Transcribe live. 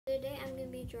Today I'm going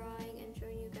to be drawing and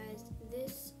showing you guys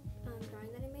this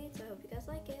drawing that I made, so I hope you guys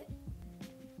like it.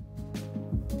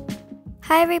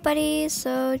 Hi everybody,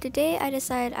 so today I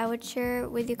decided I would share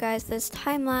with you guys this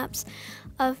time lapse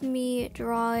of me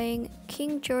drawing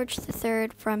King George III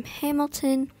from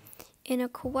Hamilton in a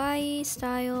kawaii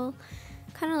style,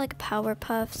 kind of like a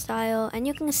Powerpuff style, and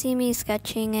you can see me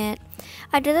sketching it.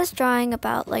 I did this drawing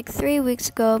about like 3 weeks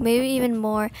ago, maybe even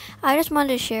more. I just wanted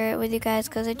to share it with you guys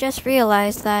because I just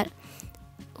realized that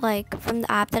like from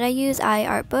the app that I use,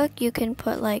 iArtbook, you can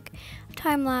put like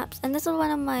time lapse, and this is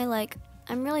one of my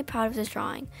I'm really proud of this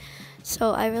drawing,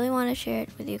 so I really want to share it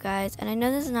with you guys. And I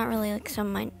know this is not really like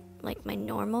some of my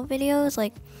normal videos.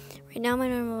 Like right now my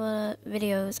normal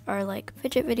videos are like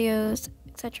fidget videos,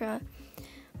 etc.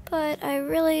 But I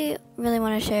really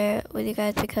want to share it with you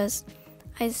guys because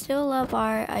I still love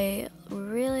art. I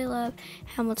really love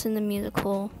Hamilton the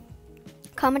musical.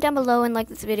 Comment down below and like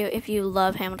this video if you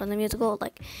love Hamilton the musical.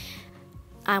 Like,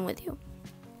 I'm with you.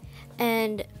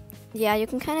 And yeah, you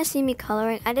can kind of see me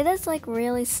coloring. I did this like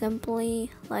really simply.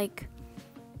 Like,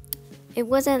 it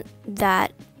wasn't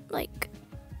that like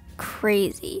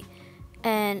crazy.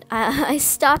 And I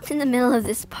stopped in the middle of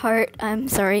this part. I'm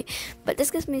sorry, but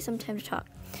this gives me some time to talk.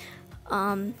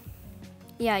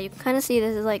 Yeah, you can kind of see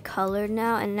this is like colored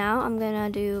now, and now I'm gonna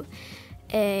do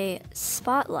a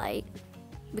spotlight,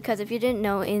 because if you didn't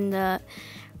know, in the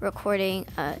recording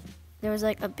there was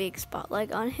like a big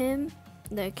spotlight on him,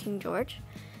 the King George,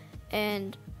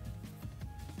 and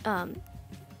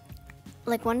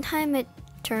like one time it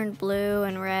turned blue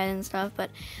and red and stuff,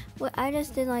 but what I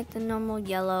just did like the normal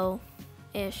yellowish,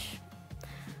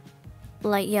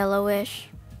 light yellowish,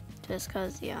 just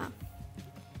cause yeah.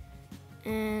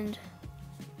 And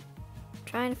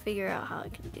trying to figure out how I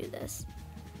can do this.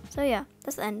 So yeah,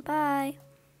 that's the end. Bye.